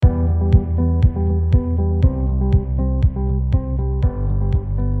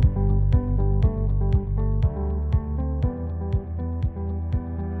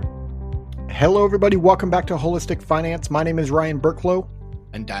Hello, everybody. Welcome back to Holistic Finance. My name is Ryan Burklow.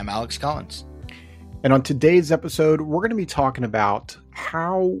 And I'm Alex Collins. And on today's episode, we're going to be talking about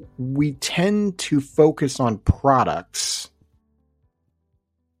how we tend to focus on products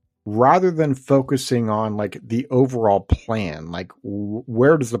rather than focusing on like the overall plan. Like,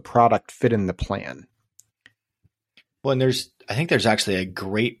 where does the product fit in the plan? Well, and I think there's actually a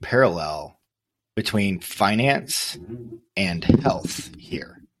great parallel between finance and health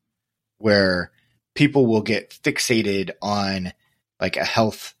here, where people will get fixated on like a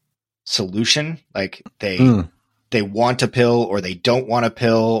health solution. Like they want a pill or they don't want a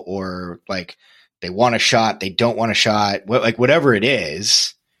pill, or like they want a shot, they don't want a shot, like whatever it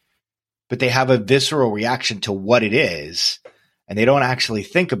is, but they have a visceral reaction to what it is. And they don't actually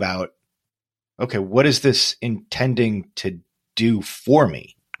think about, okay, what is this intending to do for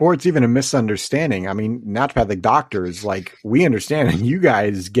me? Or it's even a misunderstanding. I mean, naturopathic doctors, like, we understand, and you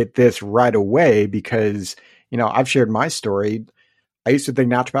guys get this right away because, you know, I've shared my story. I used to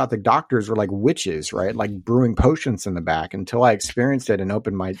think naturopathic doctors were like witches, right? Like brewing potions in the back, until I experienced it and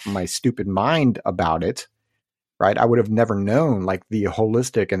opened my stupid mind about it, right? I would have never known like the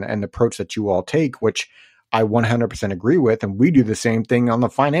holistic and the approach that you all take, which I 100% agree with. And we do the same thing on the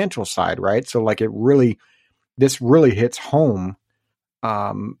financial side, right? So like this really hits home.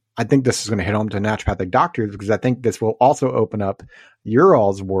 I think this is going to hit home to naturopathic doctors, because I think this will also open up your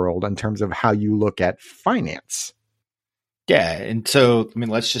all's world in terms of how you look at finance. Yeah. And so, I mean,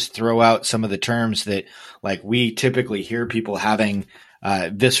 let's just throw out some of the terms that like we typically hear people having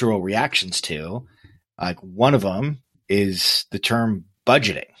visceral reactions to. Like one of them is the term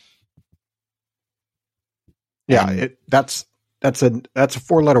budgeting. Yeah. That's a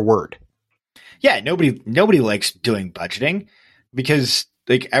 4-letter word. Yeah. Nobody likes doing budgeting, because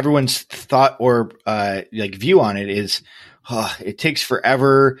like everyone's thought or like view on it is, it takes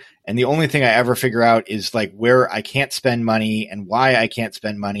forever. And the only thing I ever figure out is like where I can't spend money and why I can't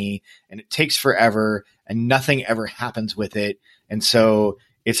spend money. And it takes forever and nothing ever happens with it. And so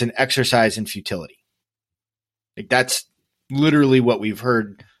it's an exercise in futility. Like that's literally what we've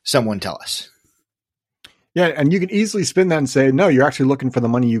heard someone tell us. Yeah. And you can easily spin that and say, no, you're actually looking for the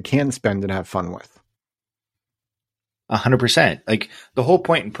money you can spend and have fun with. 100%. Like the whole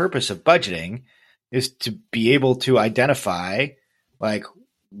point and purpose of budgeting is to be able to identify like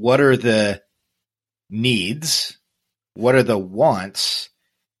what are the needs, what are the wants,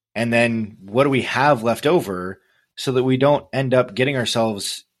 and then what do we have left over so that we don't end up getting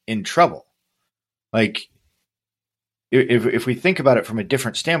ourselves in trouble. Like if we think about it from a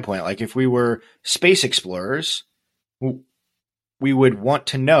different standpoint, like if we were space explorers, we would want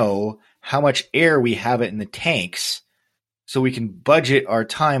to know how much air we have in the tanks so we can budget our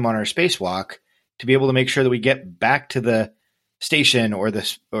time on our spacewalk to be able to make sure that we get back to the station or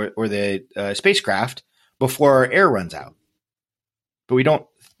the spacecraft before our air runs out. But we don't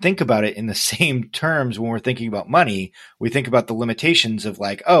think about it in the same terms when we're thinking about money. We think about the limitations of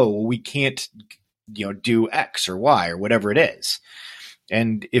like, oh, well, we can't, do X or Y or whatever it is.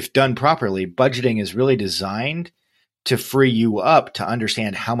 And if done properly, budgeting is really designed to free you up to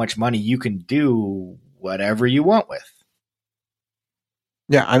understand how much money you can do whatever you want with.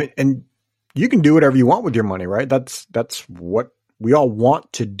 Yeah, I mean, and you can do whatever you want with your money, right? That's what we all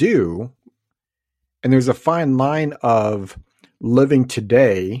want to do. And there's a fine line of living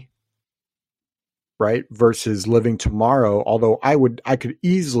today, right, versus living tomorrow. Although I could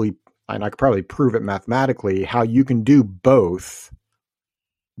easily, and I could probably prove it mathematically, how you can do both.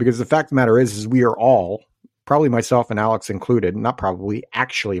 Because the fact of the matter is we are all, probably myself and Alex included, not probably,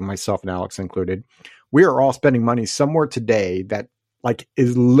 actually myself and Alex included, we are all spending money somewhere today that like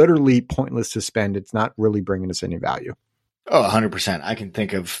is literally pointless to spend. It's not really bringing us any value. Oh, 100%. I can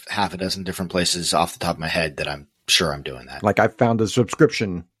think of half a dozen different places off the top of my head that I'm sure I'm doing that. Like I found a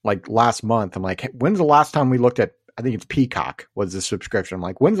subscription like last month. I'm like, hey, when's the last time we looked at, I think it's Peacock was the subscription. I'm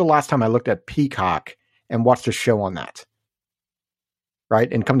like, when's the last time I looked at Peacock and watched a show on that? Right.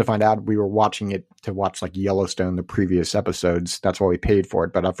 And come to find out, we were watching it to watch like Yellowstone, the previous episodes. That's why we paid for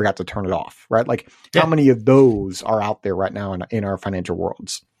it, but I forgot to turn it off. Right. Like how many of those are out there right now in our financial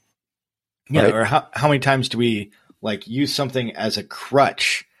worlds? Yeah. Right? Or how many times do we like use something as a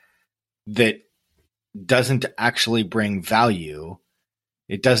crutch that doesn't actually bring value?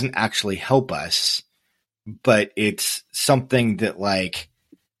 It doesn't actually help us, but it's something that like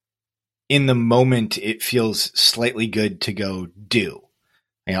in the moment, it feels slightly good to go do.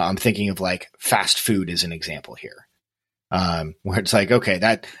 I'm thinking of like fast food as an example here, where it's like, okay,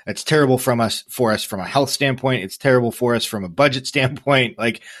 that's terrible for us from a health standpoint. It's terrible for us from a budget standpoint.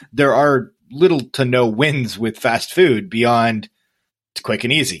 Like there are little to no wins with fast food beyond it's quick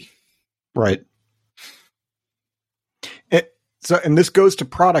and easy. Right. And this goes to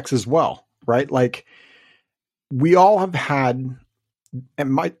products as well, right? Like we all have had,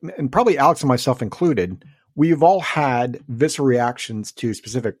 and probably Alex and myself included, we've all had visceral reactions to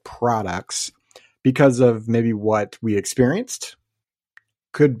specific products because of maybe what we experienced,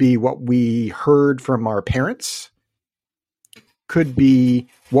 could be what we heard from our parents, could be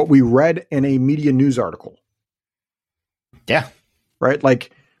what we read in a media news article. Yeah. Right?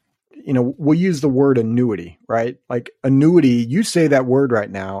 Like, we'll use the word annuity, right? Like annuity, you say that word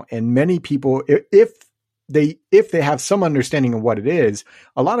right now, and many people, if they have some understanding of what it is,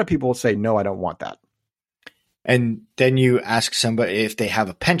 a lot of people will say, no, I don't want that. And then you ask somebody if they have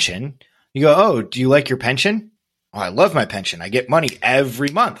a pension. You go, oh, do you like your pension? Oh, I love my pension. I get money every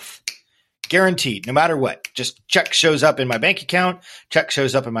month. Guaranteed, no matter what. Just check shows up in my bank account. Check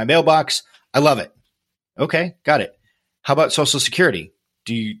shows up in my mailbox. I love it. Okay, got it. How about Social Security?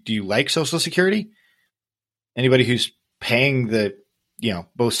 Do you like Social Security? Anybody who's paying the,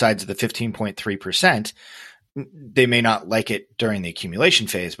 both sides of the 15.3%, they may not like it during the accumulation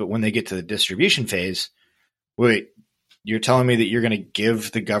phase, but when they get to the distribution phase, wait, you're telling me that you're going to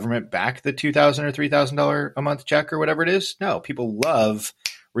give the government back the $2,000 or $3,000 a month check or whatever it is? No, people love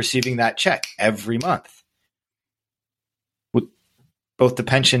receiving that check every month. With both the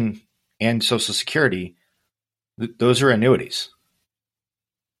pension and Social Security, those are annuities.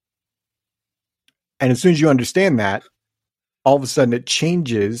 And as soon as you understand that, all of a sudden it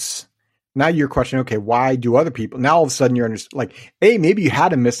changes. Now you're questioning, okay, why do other people? Now all of a sudden you're like, A, maybe you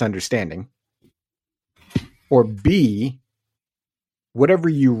had a misunderstanding. Or B, whatever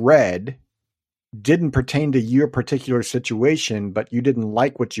you read didn't pertain to your particular situation, but you didn't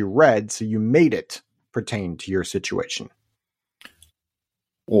like what you read, so you made it pertain to your situation.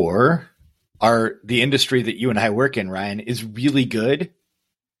 Or the industry that you and I work in, Ryan, is really good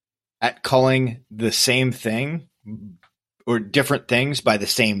at calling the same thing or different things by the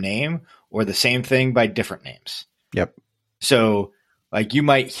same name or the same thing by different names. Yep. So like you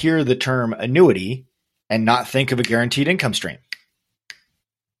might hear the term annuity and not think of a guaranteed income stream.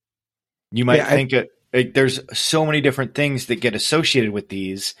 You might think there's so many different things that get associated with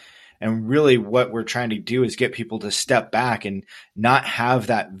these. And really what we're trying to do is get people to step back and not have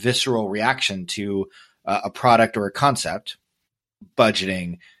that visceral reaction to a product or a concept,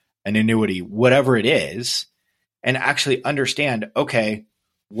 budgeting, an annuity, whatever it is, and actually understand, okay,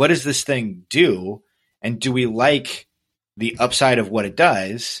 what does this thing do? And do we like the upside of what it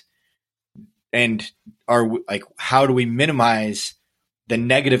does? And how do we minimize the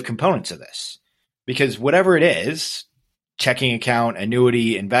negative components of this? Because whatever it is, checking account,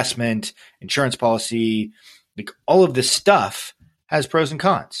 annuity, investment, insurance policy, like all of this stuff has pros and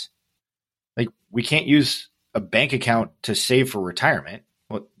cons. Like we can't use a bank account to save for retirement.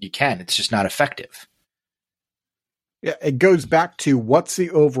 Well, you can, it's just not effective. Yeah, it goes back to what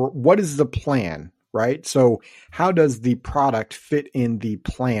is the plan, right? So how does the product fit in the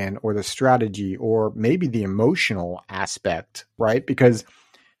plan or the strategy or maybe the emotional aspect, right? Because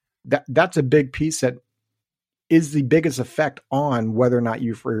that's a big piece that is the biggest effect on whether or not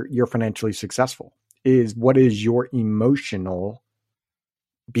you're financially successful, is what is your emotional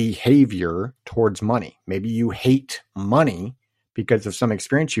behavior towards money. Maybe you hate money because of some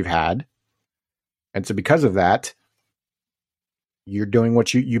experience you've had. And so because of that, you're doing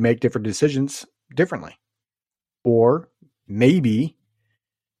what you make different decisions differently. Or maybe,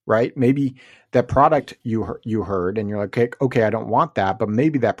 right? Maybe that product you heard and you're like, okay, I don't want that. But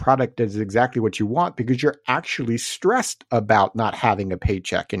maybe that product is exactly what you want because you're actually stressed about not having a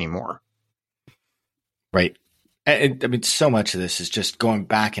paycheck anymore. Right. I mean, so much of this is just going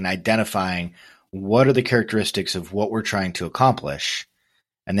back and identifying what are the characteristics of what we're trying to accomplish,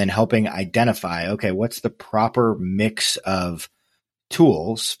 and then helping identify, okay, what's the proper mix of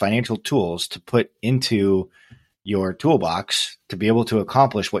tools, financial tools to put into your toolbox to be able to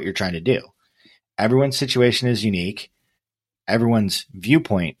accomplish what you're trying to do. Everyone's situation is unique. Everyone's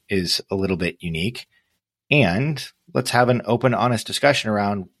viewpoint is a little bit unique. And let's have an open, honest discussion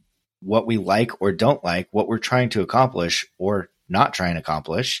around what we like or don't like, what we're trying to accomplish or not trying to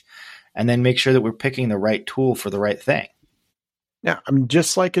accomplish, and then make sure that we're picking the right tool for the right thing. Yeah, I mean,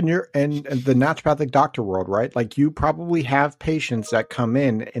 just like in the naturopathic doctor world, right? Like you probably have patients that come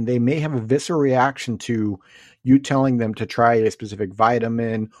in and they may have a visceral reaction to you telling them to try a specific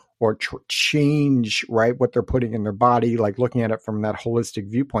vitamin or change, right, what they're putting in their body, like looking at it from that holistic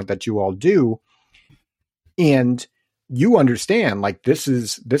viewpoint that you all do. And you understand, like, this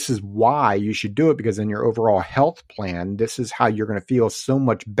is why you should do it, because in your overall health plan, this is how you're going to feel so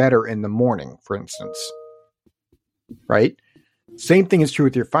much better in the morning, for instance. Right? Same thing is true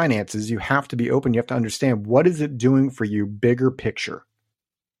with your finances. You have to be open. You have to understand, what is it doing for you, bigger picture.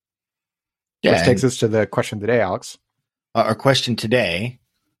 Yeah, which takes us to the question today, Alex. Our question today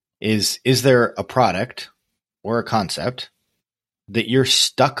is there a product or a concept that you're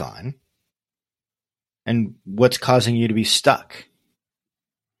stuck on, and what's causing you to be stuck?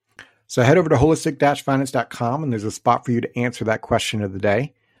 So head over to holistic-finance.com, and there's a spot for you to answer that question of the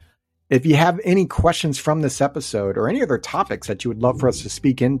day. If you have any questions from this episode or any other topics that you would love for us to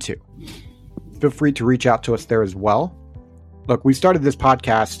speak into, feel free to reach out to us there as well. Look, we started this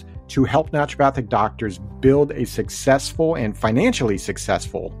podcast to help naturopathic doctors build a successful and financially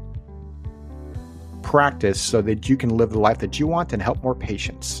successful practice so that you can live the life that you want and help more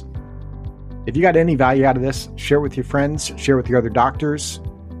patients. If you got any value out of this, share it with your friends, share it with your other doctors,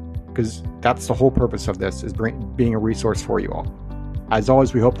 because that's the whole purpose of this, is being a resource for you all. As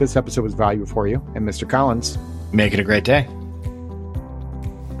always, we hope this episode was valuable for you. And Mr. Collins, make it a great day.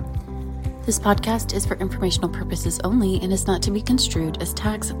 This podcast is for informational purposes only and is not to be construed as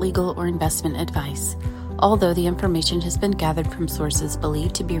tax, legal, or investment advice. Although the information has been gathered from sources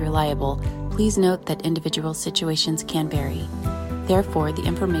believed to be reliable, please note that individual situations can vary. Therefore, the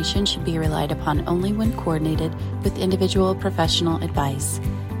information should be relied upon only when coordinated with individual professional advice.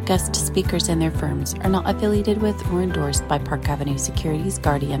 Guest speakers and their firms are not affiliated with or endorsed by Park Avenue Securities,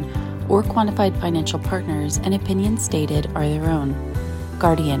 Guardian, or Quantified Financial Partners, and opinions stated are their own.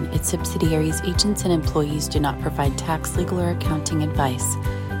 Guardian, its subsidiaries, agents, and employees do not provide tax, legal, or accounting advice.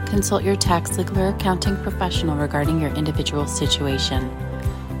 Consult your tax, legal, or accounting professional regarding your individual situation.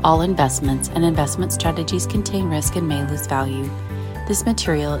 All investments and investment strategies contain risk and may lose value. This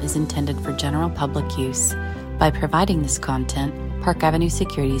material is intended for general public use. By providing this content, Park Avenue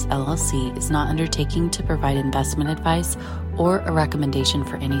Securities LLC is not undertaking to provide investment advice or a recommendation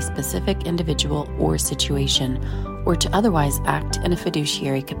for any specific individual or situation, or to otherwise act in a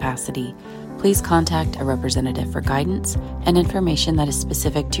fiduciary capacity. Please contact a representative for guidance and information that is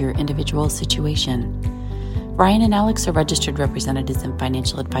specific to your individual situation. Ryan and Alex are registered representatives and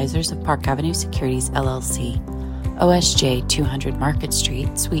financial advisors of Park Avenue Securities LLC, OSJ 200 Market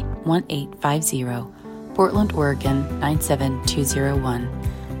Street, Suite 1850, Portland, Oregon 97201.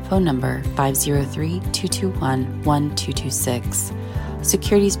 Phone number 503-221-1226.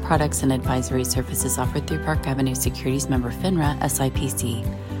 Securities products and advisory services offered through Park Avenue Securities member FINRA SIPC.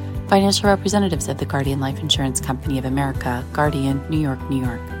 Financial representatives of the Guardian Life Insurance Company of America, Guardian, New York, New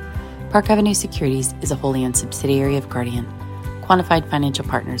York. Park Avenue Securities is a wholly owned subsidiary of Guardian. Quantified Financial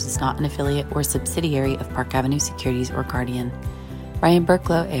Partners is not an affiliate or subsidiary of Park Avenue Securities or Guardian. Ryan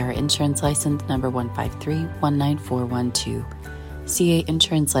Burklow, AR Insurance License number 153-19412. CA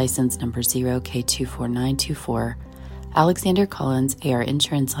Insurance License number 0K24924. Alexander Collins, AR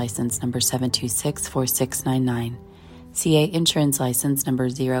Insurance License number 7264699. CA Insurance License number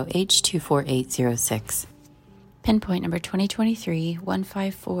 0H24806. Pinpoint number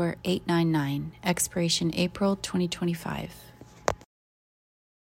 2023-154899. Expiration April 2025.